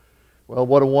Well,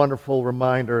 what a wonderful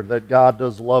reminder that God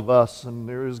does love us, and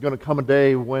there is going to come a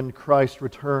day when Christ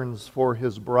returns for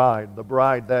His bride, the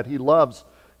bride that He loves.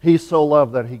 He so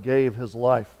loved that He gave His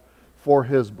life for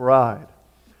His bride.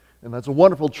 And that's a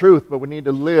wonderful truth, but we need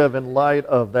to live in light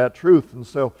of that truth. And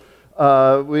so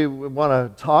we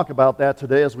want to talk about that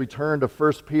today as we turn to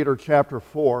 1 Peter chapter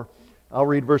 4. I'll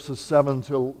read verses 7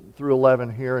 through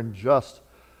 11 here in just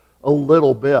a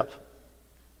little bit.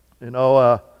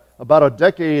 About a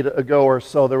decade ago or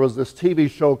so, there was this TV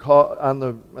show called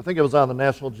I think it was on the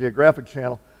National Geographic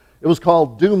Channel. It was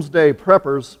called Doomsday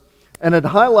Preppers, and it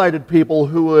highlighted people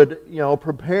who would,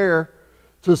 prepare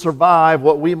to survive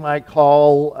what we might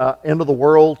call end of the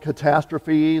world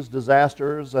catastrophes,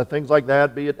 disasters, things like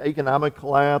that, be it economic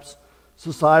collapse,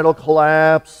 societal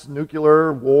collapse,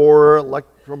 nuclear war,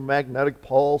 electromagnetic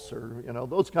pulse, or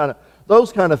those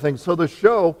kind of things. So the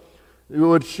show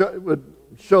would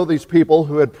show these people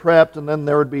who had prepped, and then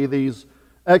there would be these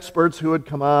experts who would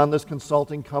come on, this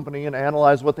consulting company, and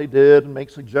analyze what they did and make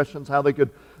suggestions how they could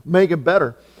make it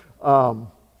better.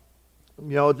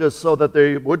 Just so that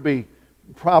they would be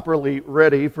properly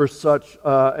ready for such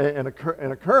an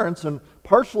occurrence, and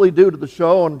partially due to the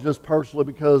show and just partially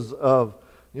because of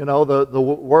the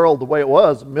world the way it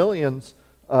was. Millions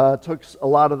took a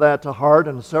lot of that to heart,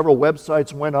 and several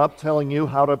websites went up telling you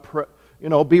how to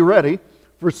be ready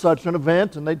for such an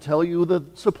event, and they'd tell you the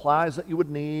supplies that you would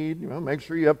need. Make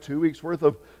sure you have 2 weeks worth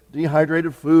of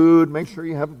dehydrated food, make sure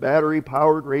you have a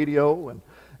battery-powered radio,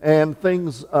 and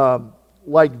things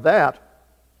like that.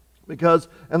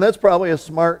 And that's probably a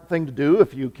smart thing to do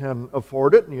if you can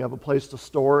afford it and you have a place to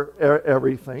store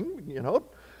everything.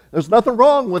 There's nothing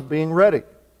wrong with being ready.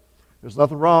 There's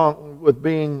nothing wrong with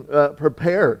being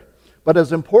prepared. But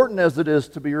as important as it is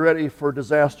to be ready for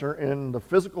disaster in the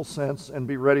physical sense and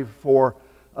be ready for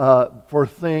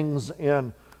things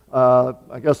in,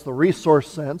 the resource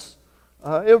sense,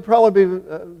 it would probably be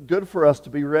good for us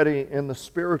to be ready in the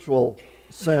spiritual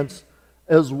sense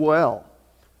as well.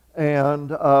 And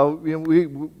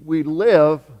we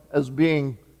live as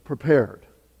being prepared.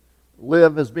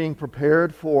 Live as being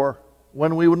prepared for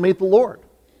when we would meet the Lord,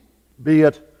 be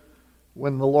it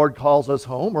when the Lord calls us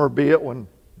home or be it when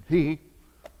He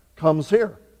comes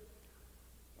here.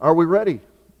 Are we ready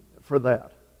for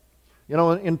that?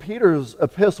 In Peter's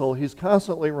epistle, he's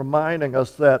constantly reminding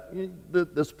us that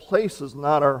this place is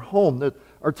not our home, that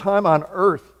our time on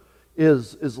earth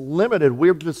is limited.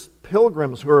 We're just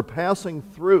pilgrims who are passing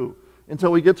through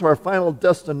until we get to our final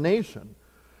destination.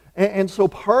 And so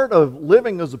part of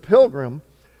living as a pilgrim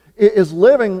is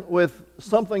living with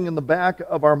something in the back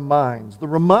of our minds, the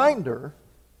reminder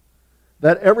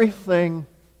that everything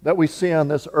that we see on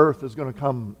this earth is going to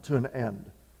come to an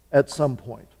end at some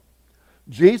point.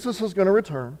 Jesus is going to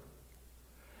return,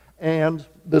 and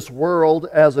this world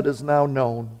as it is now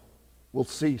known will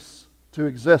cease to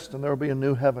exist, and there will be a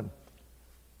new heaven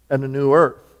and a new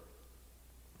earth.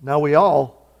 Now we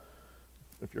all,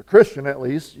 if you're Christian at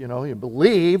least, you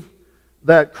believe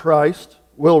that Christ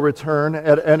will return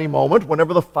at any moment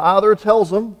whenever the Father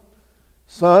tells him,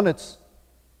 "Son, it's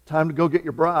time to go get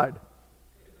your bride."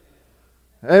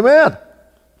 Amen.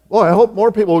 Well, I hope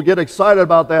more people will get excited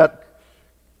about that,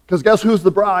 because guess who's the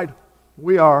bride?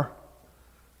 We are.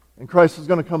 And Christ is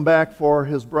going to come back for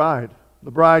His bride,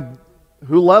 the bride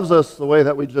who loves us the way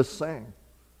that we just sang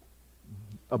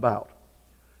about.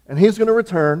 And He's going to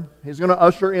return. He's going to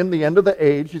usher in the end of the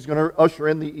age. He's going to usher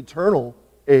in the eternal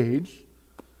age.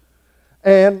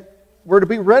 And we're to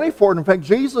be ready for it. In fact,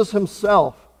 Jesus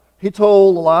Himself, He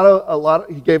told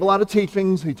He gave a lot of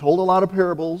teachings. He told a lot of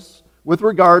parables with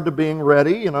regard to being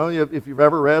ready. If you've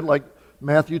ever read like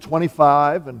Matthew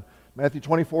 25 and Matthew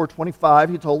 24:25,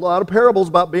 He told a lot of parables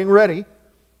about being ready,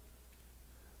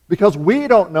 because we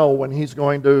don't know when He's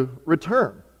going to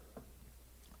return.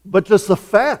 But just the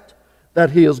fact that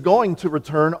He is going to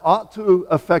return ought to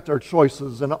affect our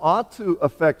choices and ought to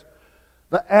affect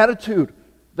the attitude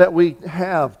that we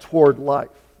have toward life.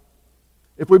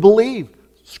 If we believe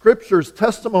Scripture's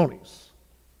testimonies,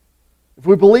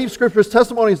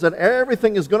 that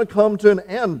everything is going to come to an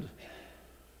end,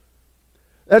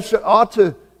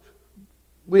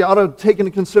 we ought to take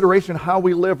into consideration how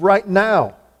we live right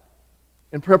now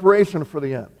in preparation for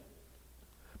the end.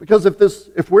 Because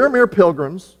if we're mere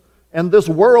pilgrims and this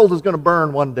world is going to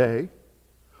burn one day,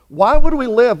 why would we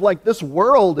live like this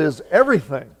world is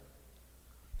everything?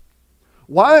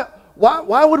 Why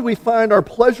would we find our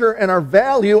pleasure and our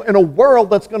value in a world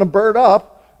that's going to burn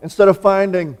up instead of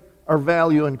finding our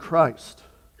value in Christ?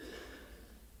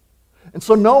 And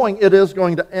so knowing it is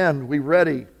going to end, we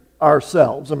ready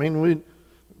ourselves. We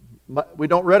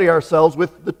don't ready ourselves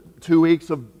with the 2 weeks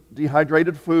of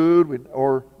dehydrated food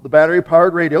or the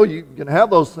battery-powered radio. You can have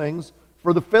those things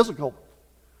for the physical.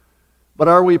 But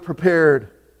are we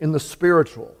prepared in the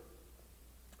spiritual?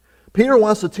 Peter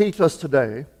wants to teach us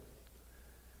today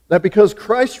that because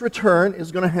Christ's return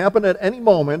is going to happen at any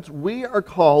moment, we are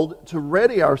called to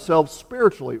ready ourselves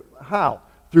spiritually. How?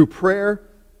 Through prayer,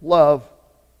 love,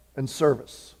 and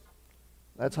service.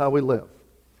 That's how we live.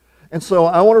 And so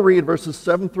I want to read verses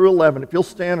 7 through 11. If you'll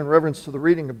stand in reverence to the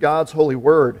reading of God's holy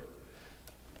word.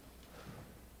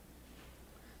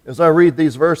 As I read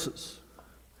these verses.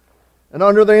 And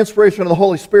under the inspiration of the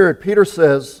Holy Spirit, Peter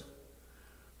says,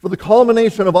 "For the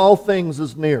culmination of all things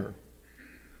is near.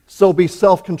 So be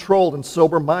self-controlled and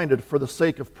sober-minded for the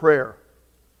sake of prayer.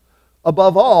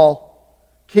 Above all,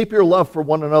 keep your love for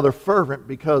one another fervent,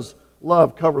 because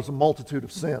love covers a multitude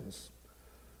of sins.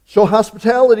 Show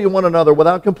hospitality to one another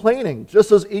without complaining.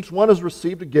 Just as each one has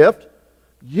received a gift,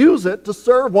 use it to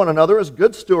serve one another as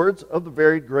good stewards of the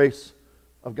varied grace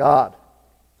of God.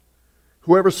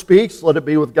 Whoever speaks, let it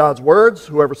be with God's words.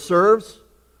 Whoever serves,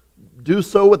 do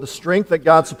so with the strength that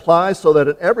God supplies, so that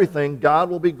in everything God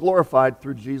will be glorified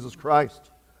through Jesus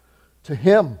Christ. To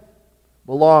Him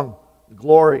belong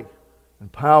glory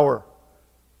and power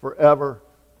forever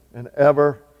and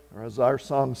ever." Or as our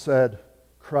song said,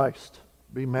 "Christ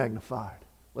be magnified."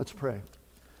 Let's pray.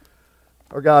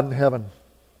 Our God in heaven,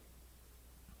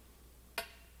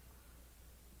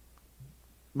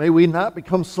 may we not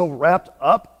become so wrapped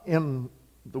up in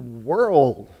the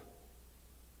world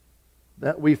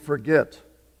that we forget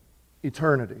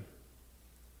eternity.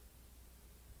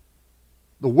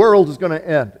 The world is going to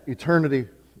end. Eternity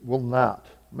will not.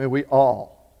 May we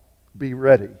all be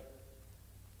ready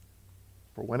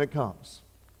for when it comes.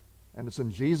 And it's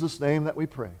in Jesus' name that we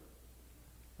pray.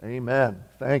 Amen.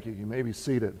 Thank you. You may be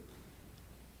seated.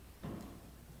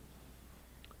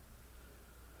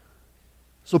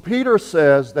 So Peter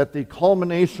says that the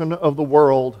culmination of the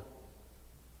world,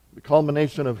 the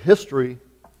culmination of history,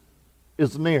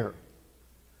 is near.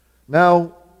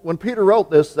 Now, when Peter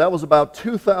wrote this, that was about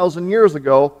 2,000 years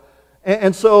ago.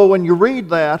 And so when you read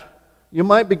that, you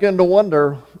might begin to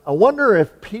wonder, I wonder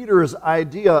if Peter's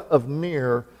idea of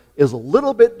near is a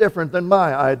little bit different than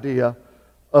my idea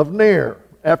of near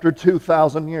after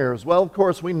 2,000 years. Well, of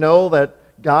course, we know that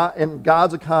in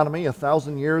God's economy,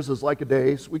 1,000 years is like a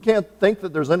day. So we can't think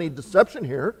that there's any deception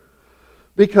here,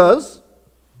 because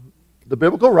the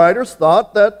biblical writers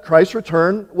thought that Christ's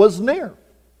return was near.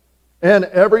 And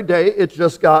every day it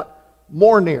just got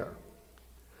more near.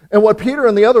 And what Peter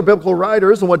and the other biblical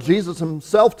writers and what Jesus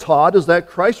himself taught is that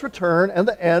Christ's return and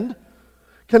the end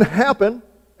can happen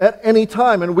at any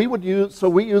time. And we use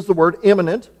the word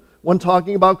imminent when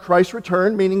talking about Christ's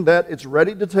return, meaning that it's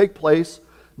ready to take place.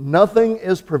 Nothing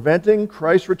is preventing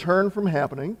Christ's return from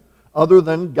happening other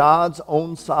than God's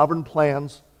own sovereign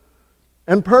plans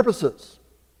and purposes.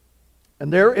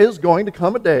 And there is going to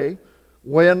come a day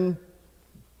when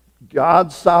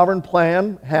God's sovereign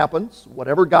plan happens.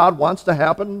 Whatever God wants to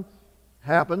happen,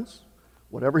 happens.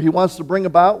 Whatever He wants to bring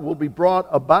about will be brought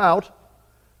about.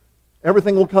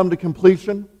 Everything will come to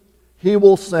completion. He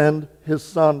will send His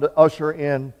Son to usher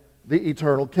in the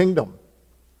eternal kingdom.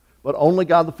 But only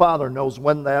God the Father knows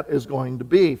when that is going to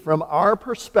be. From our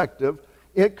perspective,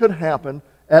 it could happen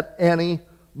at any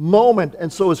moment.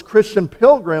 And so as Christian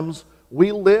pilgrims,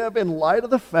 we live in light of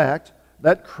the fact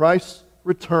that Christ's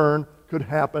return could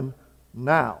happen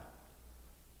now,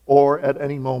 or at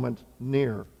any moment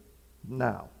near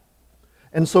now.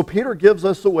 And so Peter gives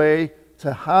us a way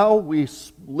to how we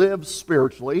live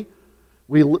spiritually.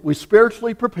 We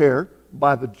spiritually prepare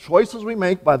by the choices we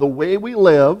make, by the way we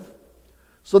live,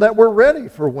 so that we're ready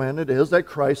for when it is that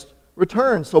Christ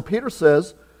returns. So Peter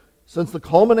says, since the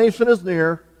culmination is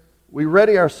near, we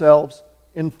ready ourselves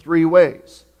in 3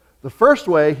 ways. The first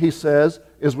way, he says,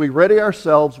 is we ready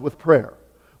ourselves with prayer.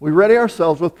 We ready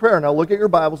ourselves with prayer. Now look at your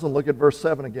Bibles and look at verse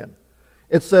 7 again.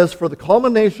 It says, "For the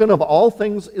culmination of all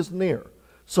things is near.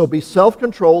 So be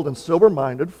self-controlled and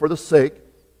sober-minded for the sake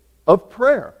of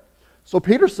prayer." So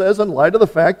Peter says, in light of the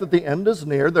fact that the end is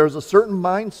near, there's a certain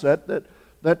mindset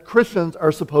that Christians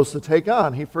are supposed to take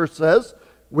on. He first says,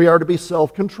 we are to be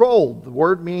self-controlled. The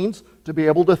word means to be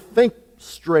able to think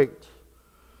straight.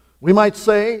 We might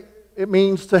say it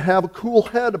means to have a cool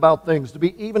head about things, to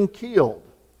be even-keeled.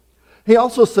 He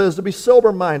also says to be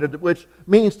sober-minded, which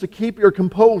means to keep your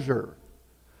composure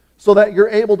so that you're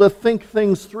able to think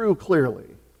things through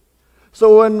clearly.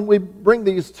 So when we bring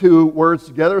these two words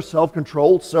together,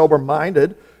 self-controlled,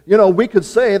 sober-minded, we could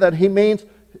say that he means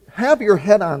have your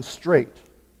head on straight.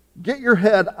 Get your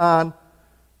head on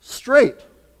straight.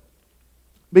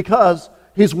 Because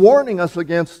he's warning us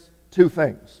against 2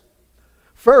 things.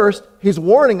 First, he's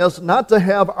warning us not to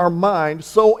have our mind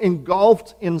so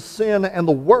engulfed in sin and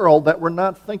the world that we're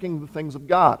not thinking the things of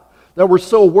God. That we're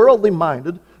so worldly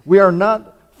minded, we are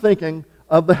not thinking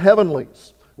of the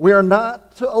heavenlies. We are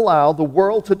not to allow the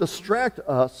world to distract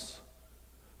us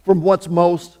from what's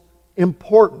most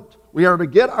important. We are to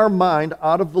get our mind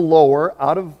out of the lower,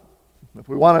 out of, if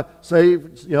we want to say,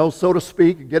 so to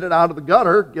speak, get it out of the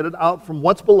gutter, get it out from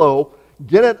what's below,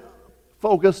 get it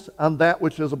focused on that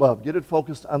which is above. Get it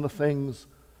focused on the things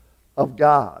of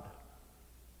God.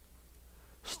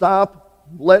 Stop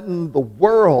letting the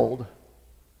world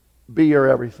be your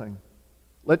everything.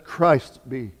 Let Christ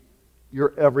be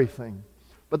your everything.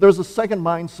 But there's a second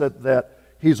mindset that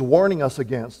he's warning us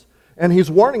against. And he's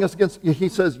warning us against, he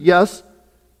says, yes,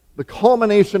 the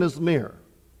culmination is near.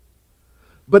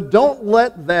 But don't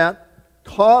let that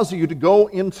cause you to go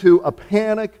into a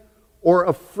panic or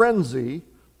a frenzy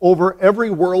over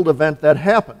every world event that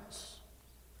happens.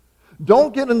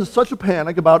 Don't get into such a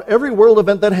panic about every world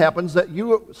event that happens that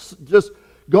you just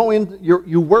go in,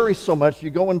 you worry so much, you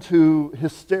go into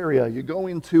hysteria, you go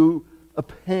into a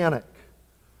panic.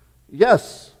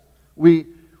 Yes, we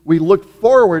look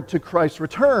forward to Christ's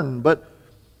return, but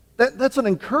that's an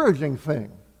encouraging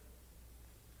thing.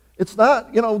 It's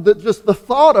not, just the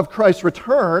thought of Christ's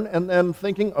return and then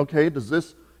thinking, okay, does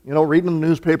this, reading the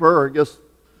newspaper or I guess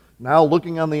now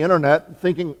looking on the internet,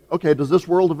 thinking, okay, does this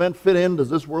world event fit in?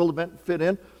 Does this world event fit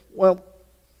in? Well,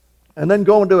 and then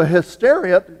go into a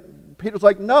hysteria. Peter's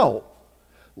like, no.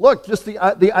 Look, just the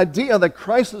idea that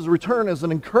Christ's return is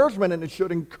an encouragement, and it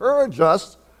should encourage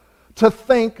us to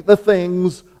think the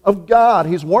things of God.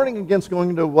 He's warning against going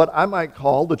into what I might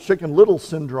call the Chicken Little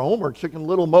syndrome or Chicken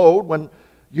Little mode, when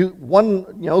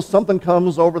something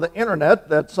comes over the internet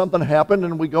that something happened,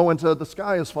 and we go into the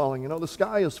sky is falling. The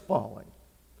sky is falling.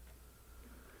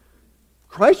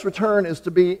 Christ's return is to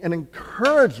be an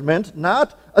encouragement,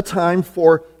 not a time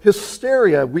for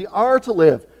hysteria. We are to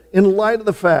live in light of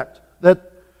the fact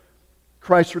that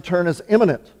Christ's return is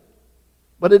imminent.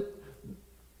 But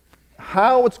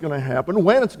how it's going to happen,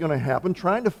 when it's going to happen,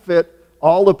 trying to fit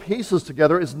all the pieces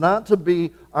together is not to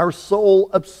be our sole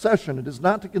obsession. It is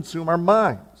not to consume our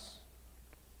minds.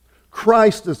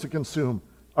 Christ is to consume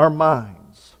our minds.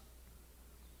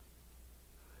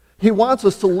 He wants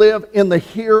us to live in the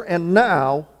here and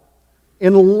now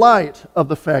in light of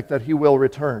the fact that he will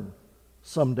return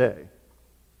someday.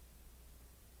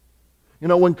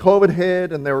 When COVID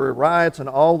hit and there were riots and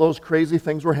all those crazy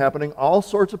things were happening, all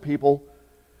sorts of people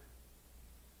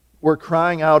were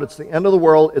crying out, it's the end of the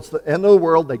world, it's the end of the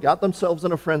world. They got themselves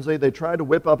in a frenzy. They tried to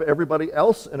whip up everybody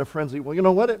else in a frenzy. Well, you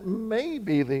know what? It may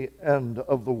be the end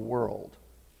of the world.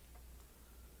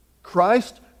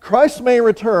 Christ may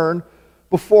return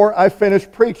before I finish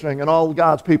preaching. And all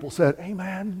God's people said,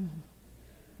 amen.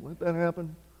 Let that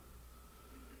happen.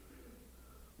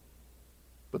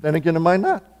 But then again, it might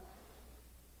not.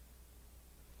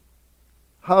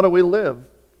 How do we live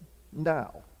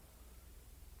now?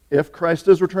 If Christ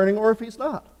is returning or if he's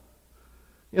not.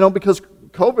 Because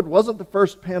COVID wasn't the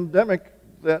first pandemic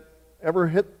that ever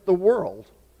hit the world.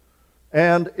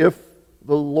 And if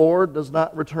the Lord does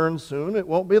not return soon, it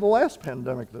won't be the last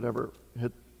pandemic that ever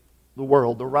hit the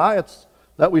world. The riots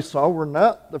that we saw were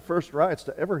not the first riots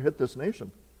to ever hit this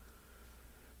nation.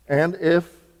 And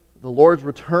if the Lord's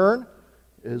return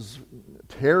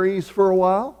tarries for a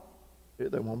while,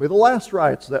 they won't be the last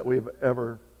riots that we've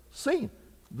ever seen.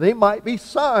 They might be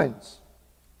signs.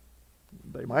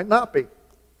 They might not be.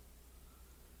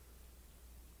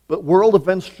 But world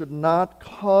events should not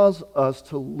cause us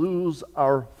to lose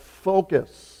our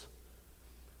focus.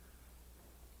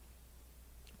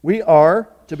 We are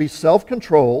to be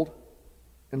self-controlled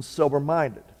and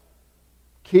sober-minded.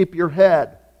 Keep your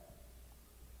head.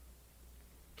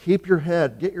 Keep your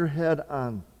head. Get your head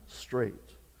on straight.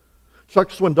 Chuck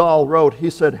Swindoll wrote, he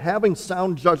said, having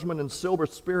sound judgment and sober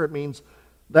spirit means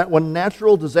that when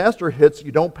natural disaster hits,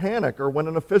 you don't panic, or when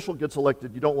an official gets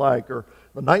elected you don't like, or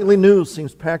the nightly news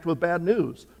seems packed with bad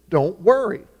news. Don't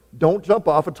worry. Don't jump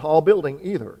off a tall building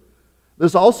either.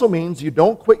 This also means you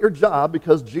don't quit your job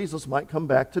because Jesus might come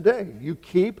back today. You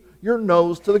keep your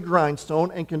nose to the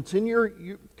grindstone and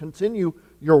continue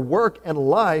your work and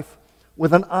life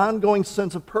with an ongoing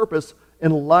sense of purpose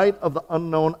in light of the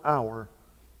unknown hour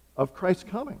of Christ's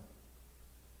coming.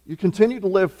 You continue to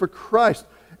live for Christ.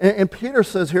 And Peter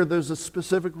says here there's a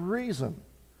specific reason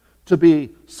to be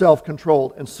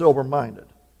self-controlled and sober-minded.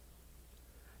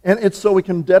 And it's so we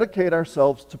can dedicate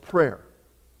ourselves to prayer.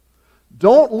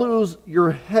 Don't lose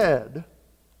your head,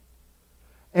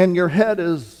 and your head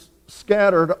is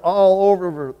scattered all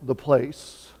over the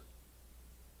place.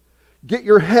 Get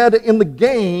your head in the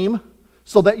game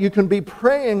so that you can be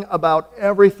praying about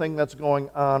everything that's going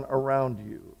on around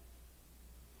you.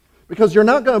 Because you're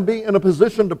not going to be in a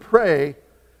position to pray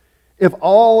if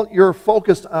all you're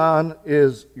focused on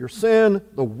is your sin,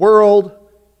 the world,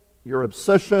 your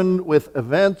obsession with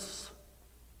events,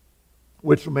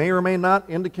 which may or may not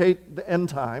indicate the end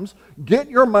times. Get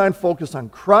your mind focused on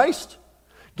Christ.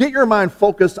 Get your mind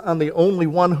focused on the only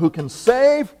one who can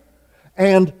save,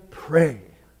 and pray.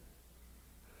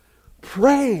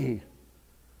 Pray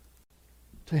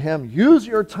to Him. Use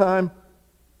your time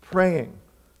praying.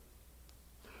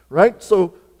 Right?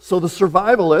 So the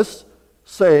survivalists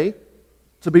say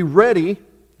to be ready,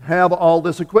 have all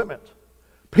this equipment.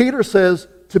 Peter says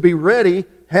to be ready,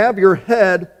 have your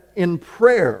head in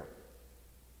prayer.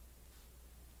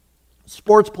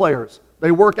 Sports players,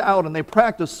 they work out and they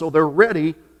practice so they're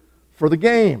ready for the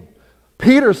game.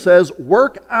 Peter says,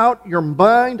 work out your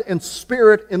mind and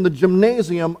spirit in the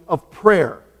gymnasium of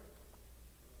prayer.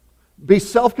 Be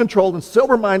self-controlled and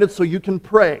sober-minded so you can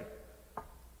pray.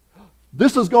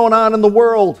 This is going on in the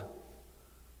world.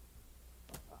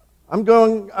 I'm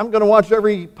going to watch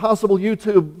every possible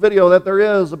YouTube video that there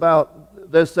is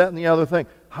about this, that, and the other thing.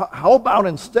 How about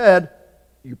instead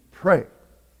you pray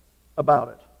about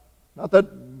it? Not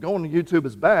that going to YouTube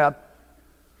is bad,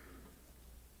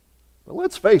 but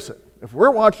let's face it. If we're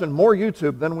watching more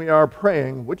YouTube than we are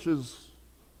praying, which is,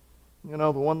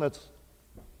 the one that's,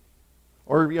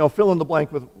 or, fill in the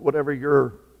blank with whatever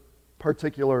your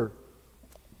particular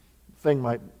thing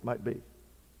might be.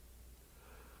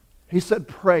 He said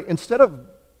pray. Instead of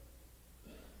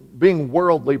being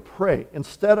worldly, pray.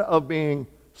 Instead of being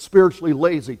spiritually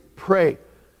lazy, pray.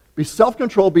 Be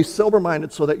self-controlled, be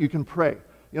sober-minded so that you can pray.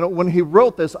 When he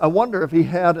wrote this, I wonder if he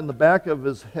had in the back of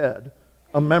his head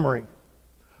a memory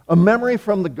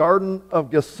from the Garden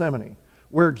of Gethsemane,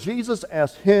 where Jesus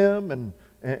asked him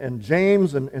and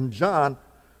James and John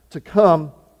to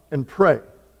come and pray.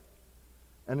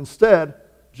 And instead,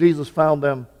 Jesus found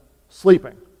them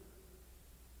sleeping.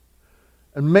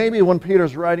 And maybe when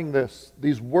Peter's writing this,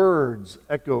 these words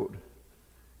echoed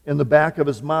in the back of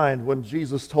his mind when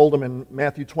Jesus told him in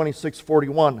Matthew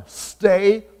 26:41,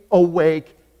 stay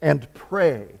awake and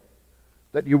pray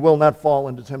that you will not fall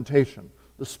into temptation.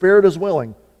 The spirit is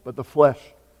willing, but the flesh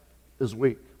is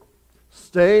weak.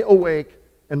 Stay awake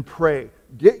and pray.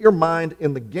 Get your mind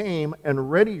in the game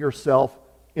and ready yourself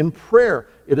in prayer.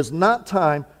 It is not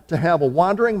time to have a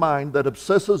wandering mind that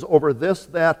obsesses over this,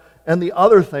 that, and the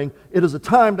other thing. It is a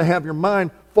time to have your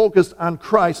mind focused on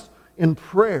Christ in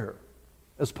prayer.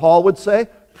 As Paul would say,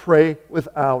 pray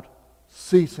without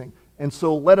ceasing. And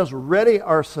so let us ready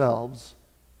ourselves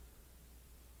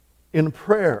in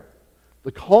prayer.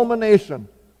 The culmination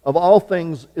of all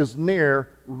things is near.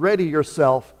 Ready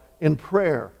yourself in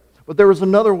prayer. But there is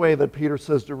another way that Peter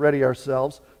says to ready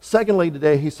ourselves. Secondly,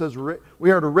 today he says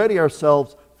we are to ready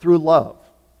ourselves through love.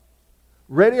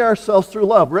 Ready ourselves through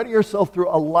love. Ready yourself through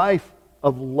a life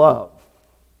of love.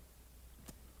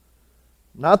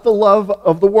 Not the love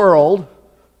of the world.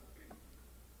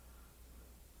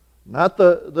 Not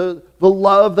the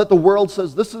love that the world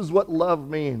says this is what love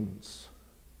means.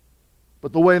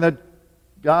 But the way that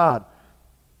God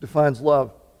defines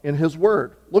love in His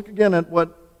Word. Look again at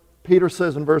what Peter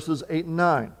says in verses 8 and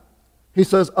 9. He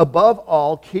says, above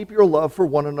all, keep your love for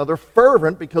one another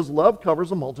fervent, because love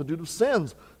covers a multitude of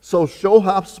sins. So show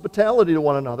hospitality to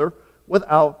one another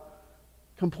without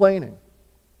complaining.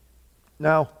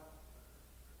 Now,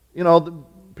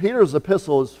 Peter's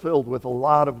epistle is filled with a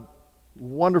lot of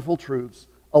wonderful truths,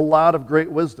 a lot of great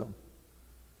wisdom.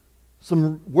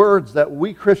 Some words that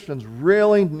we Christians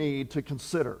really need to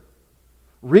consider.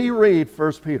 Reread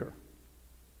 1 Peter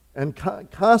and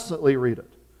constantly read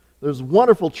it. There's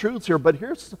wonderful truths here, but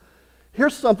here's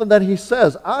something that he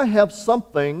says. I've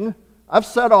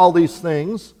said all these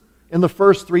things in the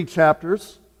first 3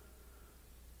 chapters,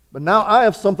 but now I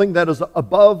have something that is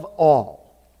above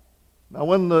all. Now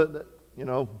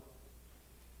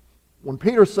when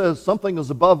Peter says something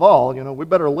is above all, we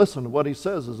better listen to what he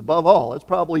says is above all. It's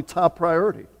probably top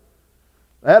priority.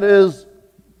 That is,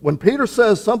 when Peter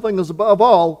says something is above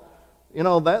all,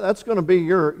 that's going to be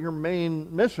your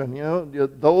main mission.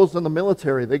 Those in the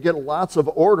military, they get lots of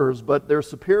orders, but their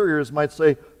superiors might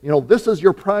say, this is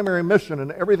your primary mission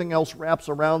and everything else wraps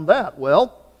around that.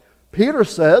 Well, Peter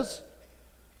says,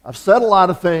 I've said a lot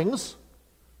of things,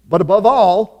 but above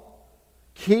all,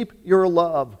 keep your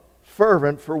love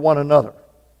fervent for one another.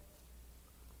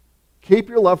 Keep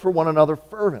your love for one another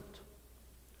fervent.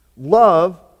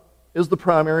 Love is the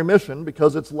primary mission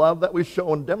because it's love that we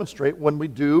show and demonstrate when we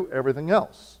do everything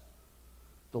else.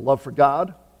 The love for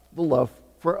God, the love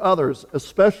for others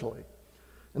especially.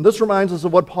 And this reminds us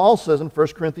of what Paul says in 1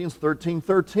 Corinthians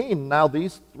 13:13. Now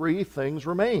these three things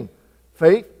remain: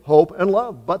 faith, hope, and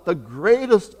love. But the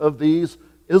greatest of these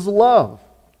is love.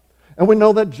 And we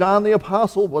know that John the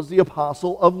Apostle was the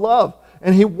apostle of love.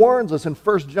 And he warns us in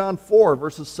 1 John 4,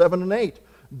 verses 7 and 8.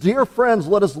 Dear friends,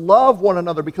 let us love one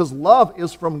another because love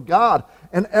is from God.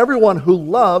 And everyone who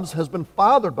loves has been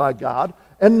fathered by God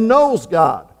and knows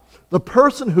God. The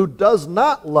person who does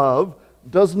not love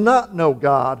does not know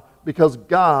God, because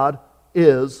God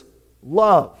is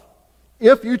love.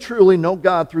 If you truly know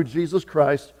God through Jesus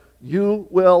Christ, you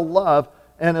will love,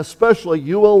 and especially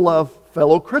you will love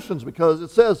fellow Christians, because it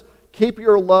says, keep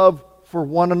your love for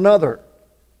one another.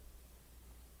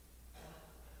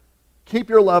 Keep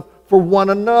your love for one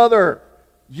another.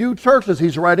 You churches,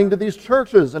 he's writing to these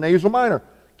churches in Asia Minor.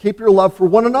 Keep your love for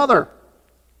one another.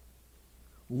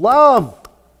 Love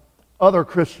other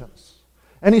Christians.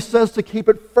 And he says to keep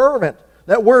it fervent.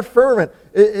 That word fervent,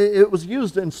 it was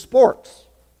used in sports.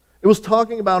 It was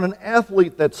talking about an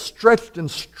athlete that stretched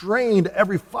and strained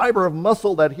every fiber of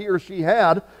muscle that he or she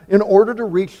had in order to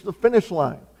reach the finish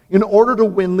line, in order to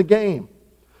win the game.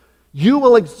 You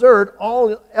will exert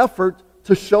all effort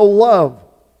to show love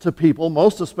to people,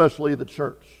 most especially the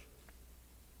church.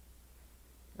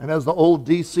 And as the old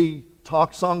DC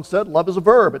talk song said, love is a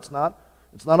verb. It's not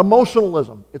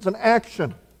emotionalism. It's an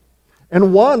action.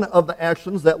 And one of the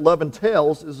actions that love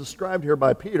entails is described here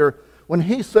by Peter when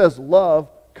he says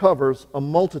love covers a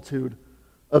multitude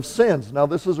of sins. Now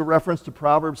this is a reference to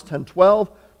Proverbs 10:12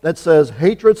 that says,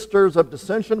 hatred stirs up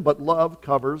dissension, but love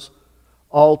covers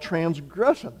all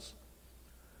transgressions.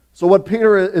 So what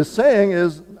Peter is saying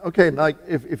is, okay, like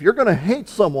if you're going to hate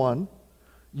someone,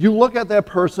 you look at that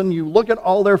person, you look at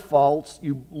all their faults,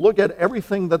 you look at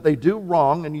everything that they do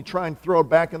wrong, and you try and throw it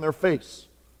back in their face.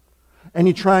 And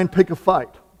you try and pick a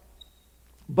fight.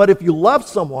 But if you love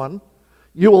someone,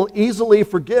 you will easily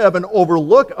forgive and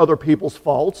overlook other people's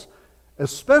faults,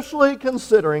 especially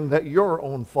considering that your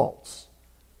own faults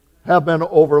have been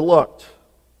overlooked.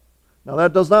 Now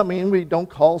that does not mean we don't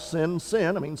call sin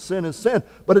sin. I mean, sin is sin.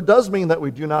 But it does mean that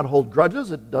we do not hold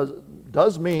grudges. It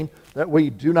does mean that we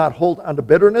do not hold onto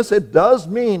bitterness. It does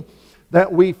mean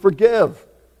that we forgive.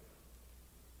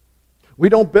 We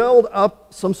don't build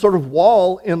up some sort of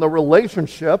wall in the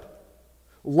relationship.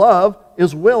 Love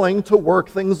is willing to work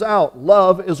things out.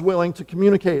 Love is willing to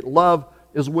communicate. Love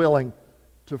is willing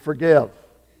to forgive.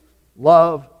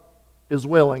 Love is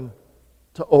willing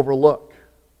to overlook.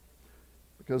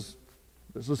 Because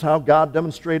this is how God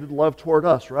demonstrated love toward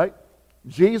us, right?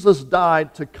 Jesus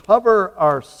died to cover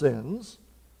our sins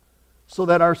so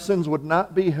that our sins would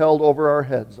not be held over our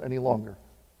heads any longer.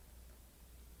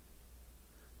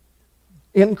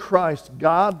 In Christ,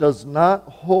 God does not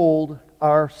hold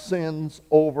our sins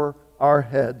over our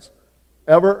heads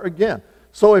ever again.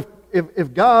 So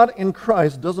if God in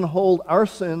Christ doesn't hold our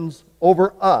sins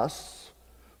over us,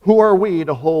 who are we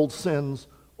to hold sins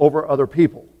over other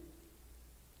people?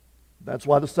 That's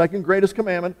why the second greatest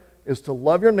commandment is to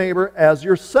love your neighbor as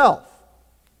yourself.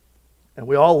 And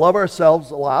we all love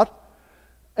ourselves a lot,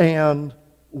 and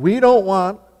we don't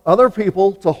want other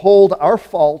people to hold our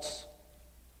faults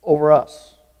over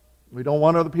us. We don't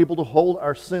want other people to hold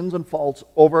our sins and faults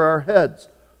over our heads.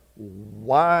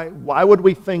 Why would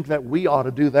we think that we ought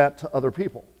to do that to other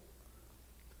people?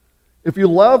 If you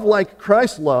love like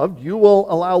Christ loved, you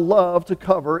will allow love to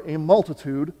cover a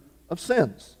multitude of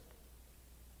sins.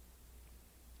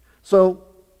 So,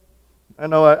 I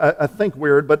know I think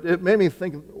weird, but it made me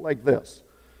think like this.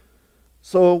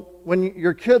 So, when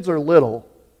your kids are little,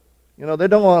 they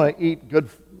don't want to eat good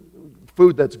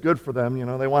food that's good for them.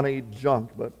 They want to eat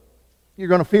junk, but you're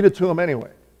going to feed it to them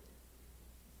anyway.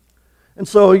 And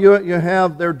so you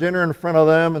have their dinner in front of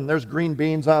them, and there's green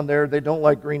beans on there. They don't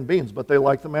like green beans, but they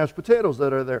like the mashed potatoes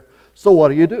that are there. So what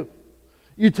do?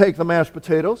 You take the mashed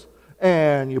potatoes,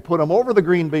 and you put them over the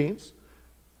green beans,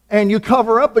 and you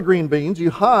cover up the green beans. You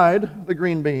hide the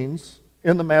green beans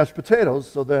in the mashed potatoes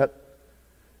so that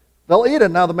they'll eat it.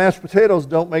 Now, the mashed potatoes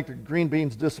don't make the green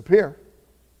beans disappear,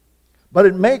 but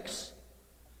it makes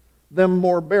them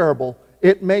more bearable.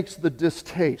 It makes the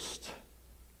distaste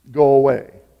go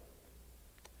away.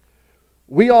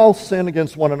 We all sin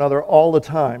against one another all the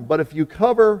time, but if you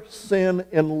cover sin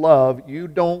in love, you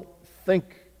don't think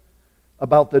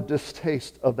about the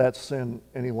distaste of that sin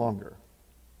any longer.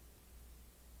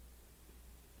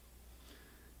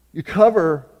 You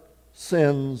cover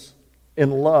sins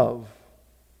in love,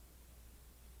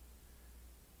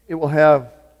 it will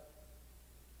have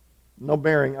no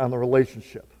bearing on the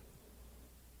relationship.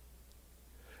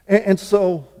 And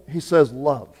so he says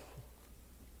love.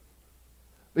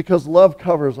 Because love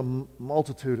covers a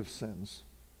multitude of sins.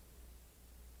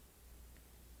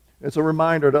 It's a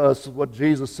reminder to us of what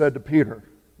Jesus said to Peter.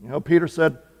 You know, Peter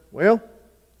said, well,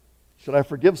 should I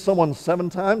forgive someone 7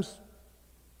 times?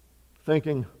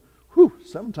 Thinking,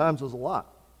 7 times is a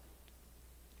lot.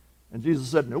 And Jesus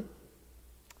said, nope.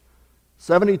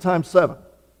 70 times 7,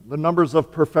 the numbers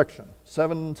of perfection.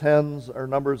 7 tens are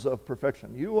numbers of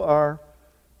perfection. You are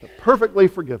to perfectly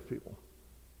forgive people.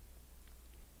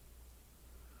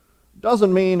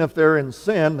 Doesn't mean if they're in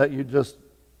sin that you just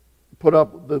put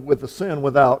up with the sin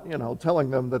without, telling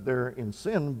them that they're in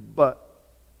sin, but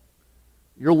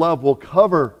your love will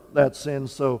cover that sin,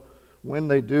 so when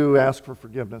they do ask for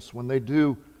forgiveness, when they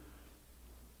do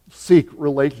seek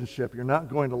relationship, you're not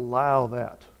going to allow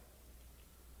that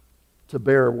to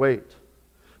bear weight.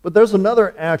 But there's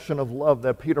another action of love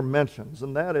that Peter mentions,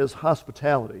 and that is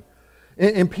hospitality.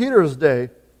 In Peter's day,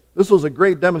 this was a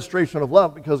great demonstration of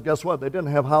love because guess what? They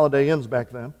didn't have Holiday Inns back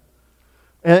then.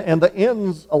 And the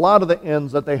inns, a lot of the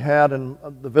inns that they had in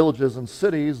the villages and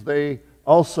cities, they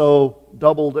also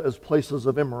doubled as places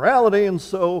of immorality. And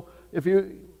so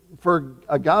for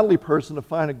a godly person to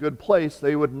find a good place,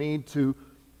 they would need to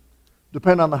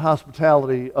depend on the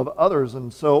hospitality of others.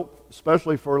 And so,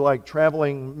 especially for like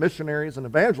traveling missionaries and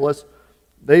evangelists,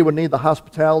 they would need the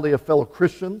hospitality of fellow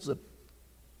Christians. And,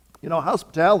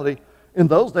 hospitality in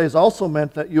those days also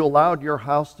meant that you allowed your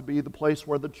house to be the place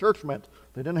where the church met.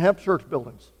 They didn't have church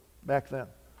buildings back then.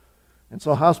 And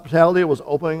so hospitality was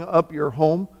opening up your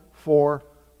home for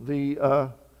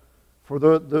the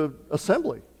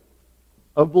assembly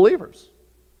of believers.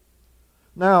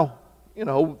 Now,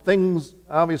 things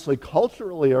obviously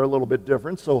culturally are a little bit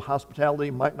different, so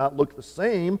hospitality might not look the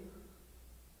same,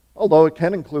 although it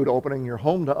can include opening your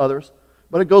home to others,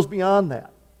 but it goes beyond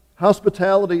that.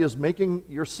 Hospitality is making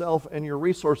yourself and your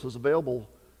resources available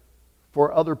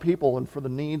for other people and for the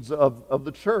needs of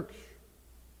the church.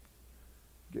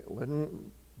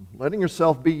 Letting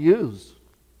yourself be used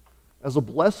as a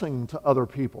blessing to other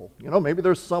people. Maybe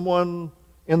there's someone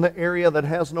in the area that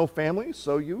has no family,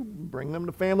 so you bring them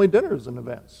to family dinners and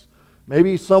events.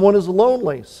 Maybe someone is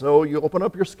lonely, so you open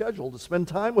up your schedule to spend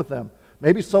time with them.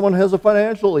 Maybe someone has a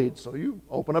financial need, so you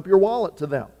open up your wallet to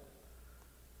them.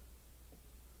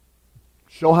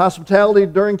 Show hospitality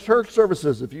during church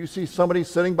services. If you see somebody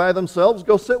sitting by themselves,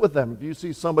 go sit with them. If you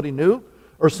see somebody new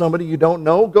or somebody you don't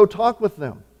know, go talk with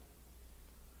them.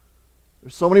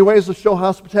 There's so many ways to show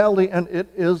hospitality, and it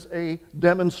is a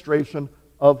demonstration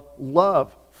of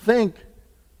love. And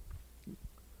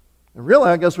really,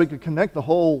 I guess we could connect the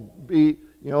whole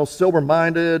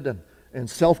sober-minded and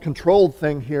self-controlled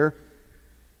thing here.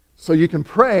 So you can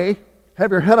pray,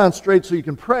 have your head on straight so you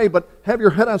can pray, but have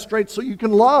your head on straight so you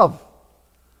can love.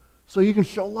 So you can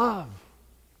show love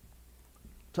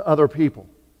to other people.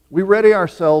 We ready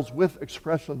ourselves with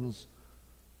expressions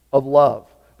of love.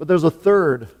 But there's a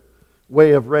third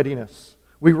way of readiness.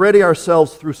 We ready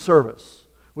ourselves through service.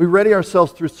 We ready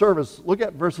ourselves through service. Look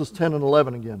at verses 10 and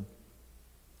 11 again.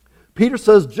 Peter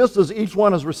says, just as each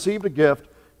one has received a gift,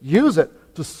 use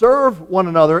it to serve one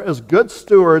another as good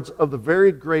stewards of the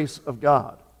varied grace of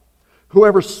God.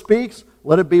 Whoever speaks,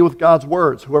 let it be with God's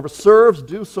words. Whoever serves,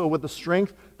 do so with the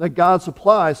strength that God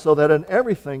supplies, so that in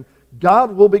everything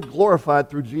God will be glorified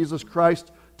through Jesus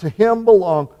Christ. To Him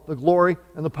belong the glory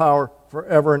and the power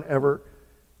forever and ever.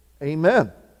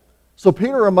 Amen. So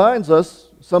Peter reminds us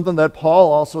something that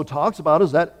Paul also talks about,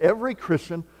 is that every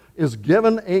Christian is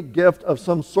given a gift of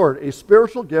some sort, a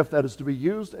spiritual gift that is to be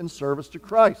used in service to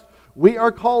Christ. We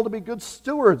are called to be good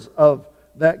stewards of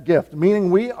that gift, meaning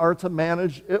we are to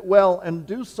manage it well and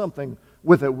do something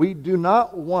with it. We do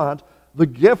not want the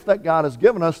gift that God has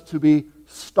given us to be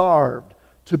starved,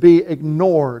 to be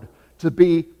ignored, to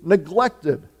be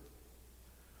neglected.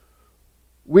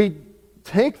 We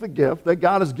take the gift that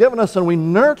God has given us and we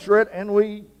nurture it and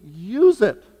we use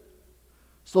it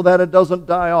so that it doesn't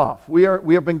die off. We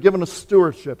have been given a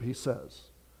stewardship, he says.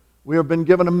 We have been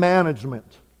given a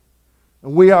management,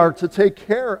 and we are to take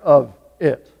care of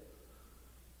it.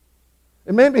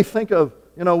 It made me think of,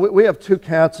 we have 2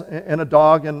 cats and a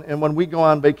dog, and when we go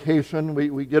on vacation,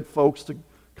 we get folks to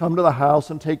come to the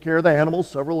house and take care of the animals.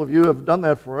 Several of you have done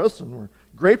that for us, and we're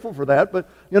grateful for that. But,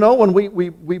 when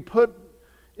we put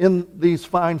in these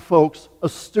fine folks a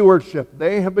stewardship,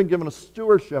 they have been given a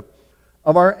stewardship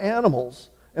of our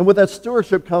animals, and with that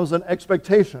stewardship comes an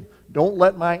expectation. Don't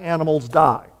let my animals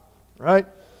die, right?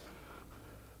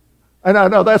 And I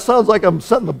know that sounds like I'm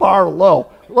setting the bar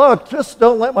low. Look, just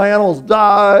don't let my animals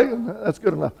die. That's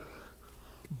good enough.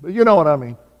 But you know what I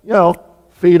mean.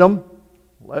 Feed them.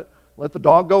 Let the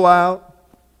dog go out.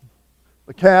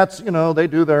 The cats, they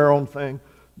do their own thing.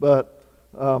 But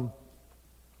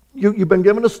you've been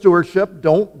given a stewardship.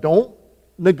 Don't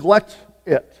neglect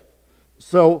it.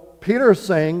 So Peter is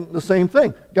saying the same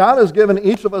thing. God has given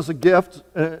each of us a gift,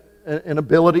 an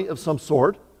ability of some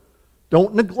sort.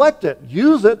 Don't neglect it.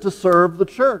 Use it to serve the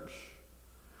church.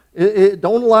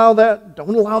 Don't allow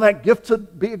that gift to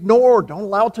be ignored. Don't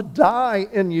allow it to die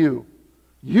in you.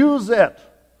 Use it.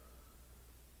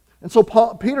 And so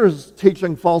Peter's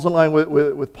teaching falls in line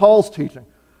with Paul's teaching.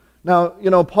 Now,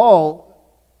 Paul,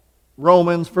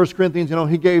 Romans, 1 Corinthians,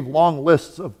 he gave long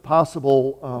lists of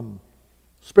possible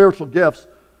spiritual gifts.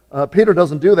 Peter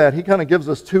doesn't do that. He kind of gives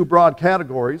us two broad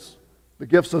categories, the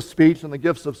gifts of speech and the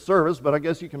gifts of service, but I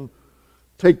guess you can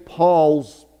take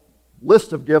Paul's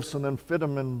list of gifts and then fit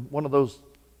them in one of those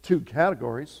two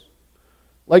categories.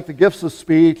 Like the gifts of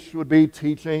speech would be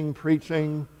teaching,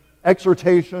 preaching,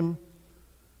 exhortation,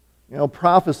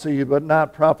 prophecy, but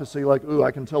not prophecy like,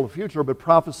 I can tell the future, but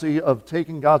prophecy of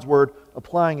taking God's word,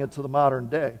 applying it to the modern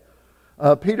day.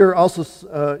 Peter also,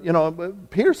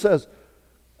 Peter says,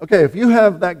 okay, if you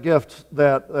have that gift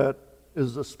that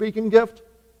is a speaking gift,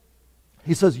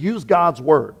 he says use God's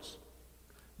words.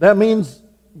 That means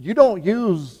you don't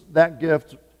use that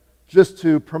gift just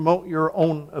to promote your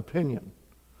own opinion.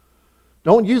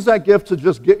 Don't use that gift to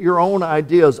just get your own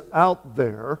ideas out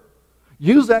there.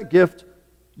 Use that gift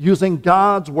using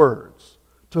God's words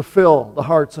to fill the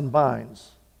hearts and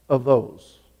minds of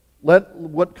those. Let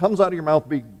what comes out of your mouth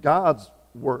be God's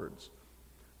words.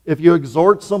 If you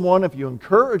exhort someone, if you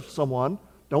encourage someone,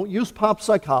 don't use pop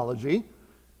psychology.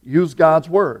 Use God's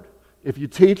word. If you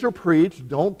teach or preach,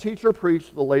 don't teach or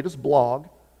preach the latest blog.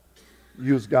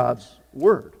 Use God's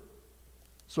word.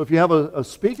 So if you have a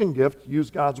speaking gift, use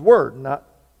God's word, not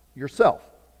yourself.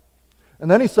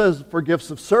 And then he says for gifts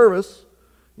of service,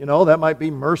 that might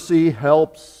be mercy,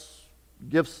 helps,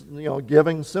 gifts,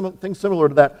 giving, things similar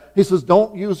to that. He says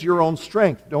don't use your own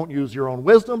strength. Don't use your own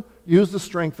wisdom. Use the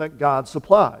strength that God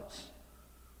supplies.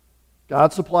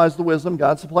 God supplies the wisdom.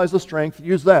 God supplies the strength.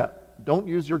 Use that. Don't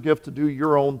use your gift to do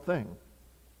your own thing.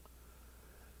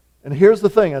 And here's the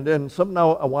thing, and something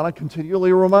I want to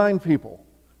continually remind people,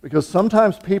 because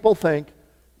sometimes people think,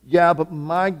 yeah, but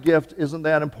my gift isn't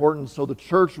that important, so the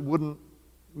church wouldn't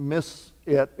miss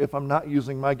it if I'm not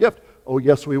using my gift. Oh,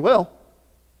 yes, we will.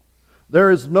 There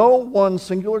is no one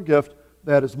singular gift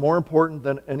that is more important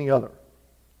than any other.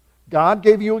 God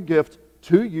gave you a gift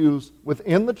to use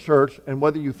within the church, and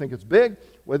whether you think it's big,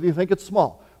 whether you think it's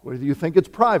small, whether you think it's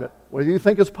private, whether you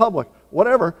think it's public,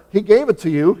 whatever, He gave it to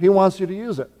you. He wants you to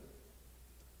use it.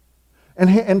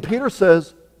 And Peter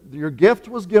says, your gift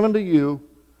was given to you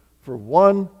for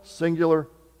one singular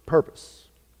purpose.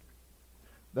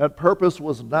 That purpose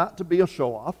was not to be a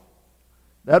show-off.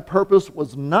 That purpose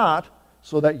was not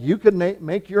so that you could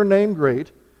make your name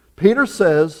great. Peter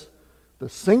says the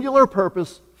singular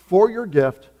purpose for your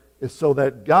gift is so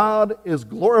that God is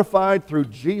glorified through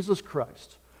Jesus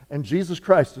Christ, and Jesus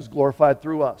Christ is glorified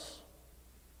through us.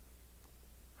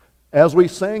 As we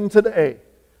sang today,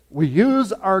 we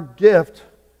use our gift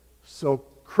so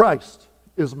Christ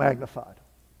is magnified.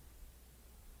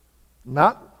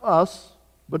 Not us,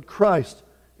 but Christ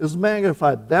is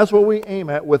magnified. That's what we aim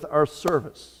at with our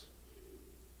service.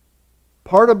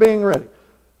 Part of being ready.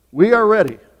 We are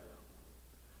ready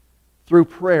through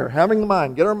prayer, having the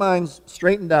mind, get our minds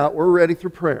straightened out. We're ready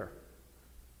through prayer.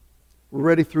 We're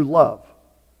ready through love.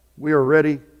 We are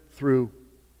ready through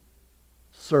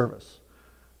service.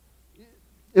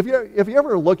 If you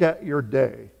ever look at your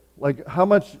day, like how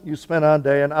much you spend on a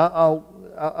day, and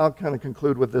I'll kind of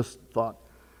conclude with this thought.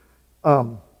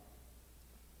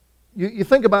 You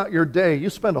think about your day, you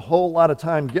spend a whole lot of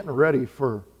time getting ready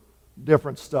for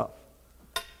different stuff.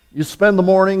 You spend the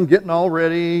morning getting all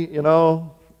ready,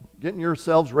 getting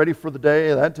yourselves ready for the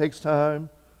day. That takes time.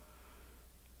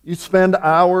 You spend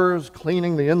hours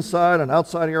cleaning the inside and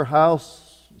outside of your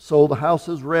house so the house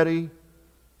is ready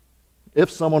if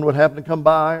someone would happen to come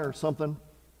by or something.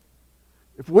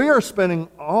 If we are spending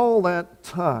all that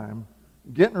time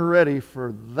getting ready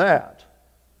for that,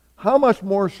 how much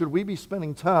more should we be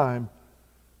spending time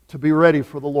to be ready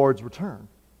for the Lord's return?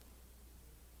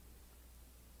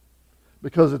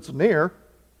 Because it's near.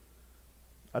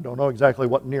 I don't know exactly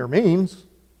what near means,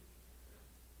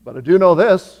 but I do know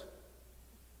this.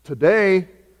 Today,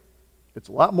 it's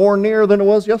a lot more near than it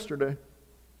was yesterday.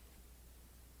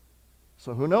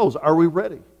 So who knows? Are we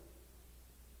ready?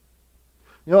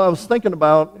 I was thinking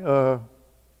about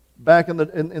back in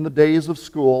the days of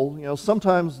school,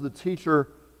 sometimes the teacher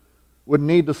would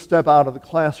need to step out of the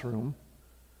classroom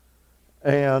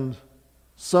and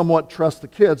somewhat trust the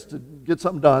kids to get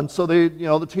something done. So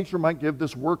the teacher might give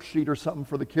this worksheet or something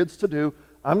for the kids to do.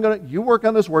 You work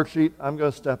on this worksheet. I'm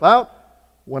going to step out.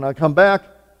 When I come back,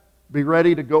 be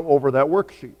ready to go over that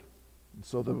worksheet. And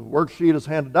so the worksheet is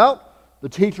handed out. The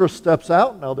teacher steps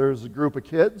out. Now there's a group of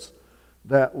kids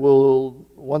that will,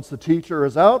 once the teacher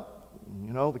is out,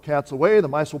 the cat's away, the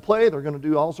mice will play. They're going to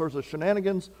do all sorts of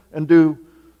shenanigans and do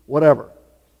whatever.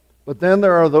 But then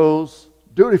there are those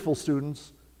dutiful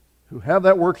students who have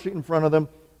that worksheet in front of them.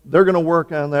 They're going to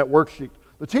work on that worksheet.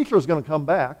 The teacher is going to come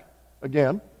back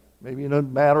again, maybe in a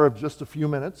matter of just a few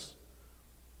minutes.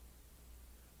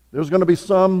 There's going to be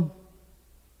some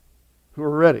who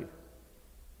are ready.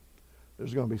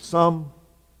 There's going to be some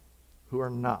who are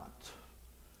not.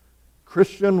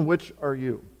 Christian, which are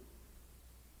you?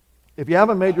 If you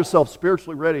haven't made yourself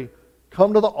spiritually ready,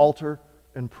 come to the altar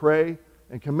and pray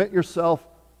and commit yourself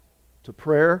to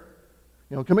prayer.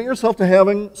 Commit yourself to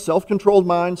having self-controlled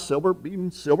mind,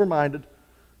 being sober-minded,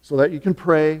 so that you can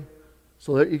pray,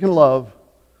 so that you can love,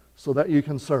 so that you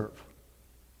can serve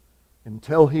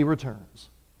until He returns.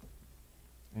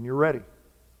 And you're ready.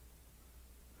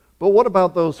 But what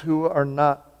about those who are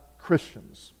not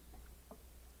Christians?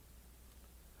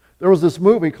 There was this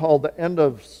movie called The End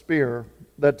of Spear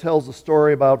that tells a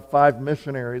story about 5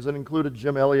 missionaries. It included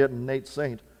Jim Elliot and Nate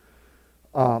Saint.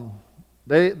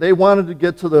 They wanted to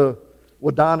get to the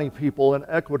Wadani people in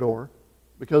Ecuador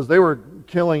because they were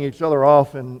killing each other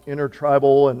off in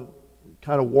intertribal and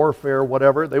kind of warfare,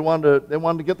 whatever. They wanted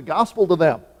to get the gospel to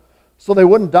them so they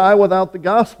wouldn't die without the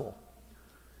gospel.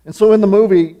 And so in the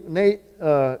movie, Nate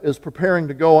is preparing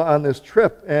to go on this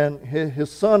trip, and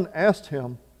his son asked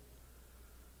him,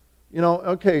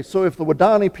 okay, so if the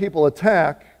Wadani people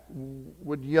attack,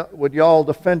 would y'all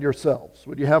defend yourselves?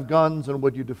 Would you have guns and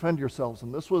would you defend yourselves?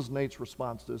 And this was Nate's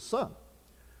response to his son.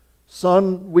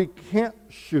 Son, we can't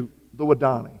shoot the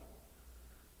Wadani.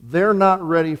 They're not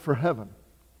ready for heaven,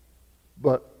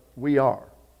 but we are.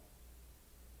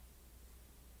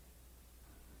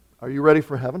 Are you ready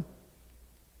for heaven?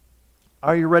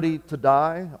 Are you ready to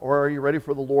die, or are you ready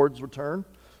for the Lord's return?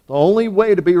 The only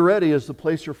way to be ready is to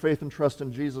place your faith and trust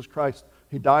in Jesus Christ.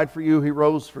 He died for you. He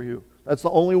rose for you. That's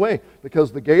the only way,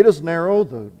 because the gate is narrow,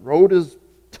 the road is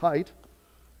tight,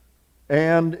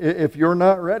 and if you're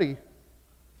not ready,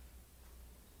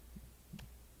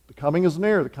 the coming is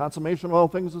near. The consummation of all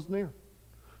things is near.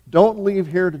 Don't leave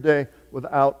here today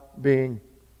without being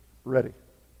ready,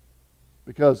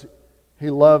 because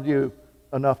He loved you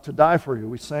enough to die for you.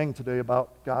 We sang today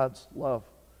about God's love.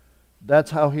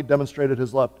 That's how He demonstrated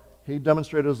His love. He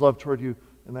demonstrated His love toward you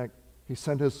in that He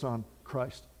sent His Son,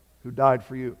 Christ, who died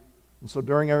for you. And so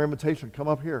during our invitation, come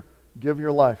up here, give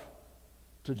your life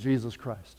to Jesus Christ.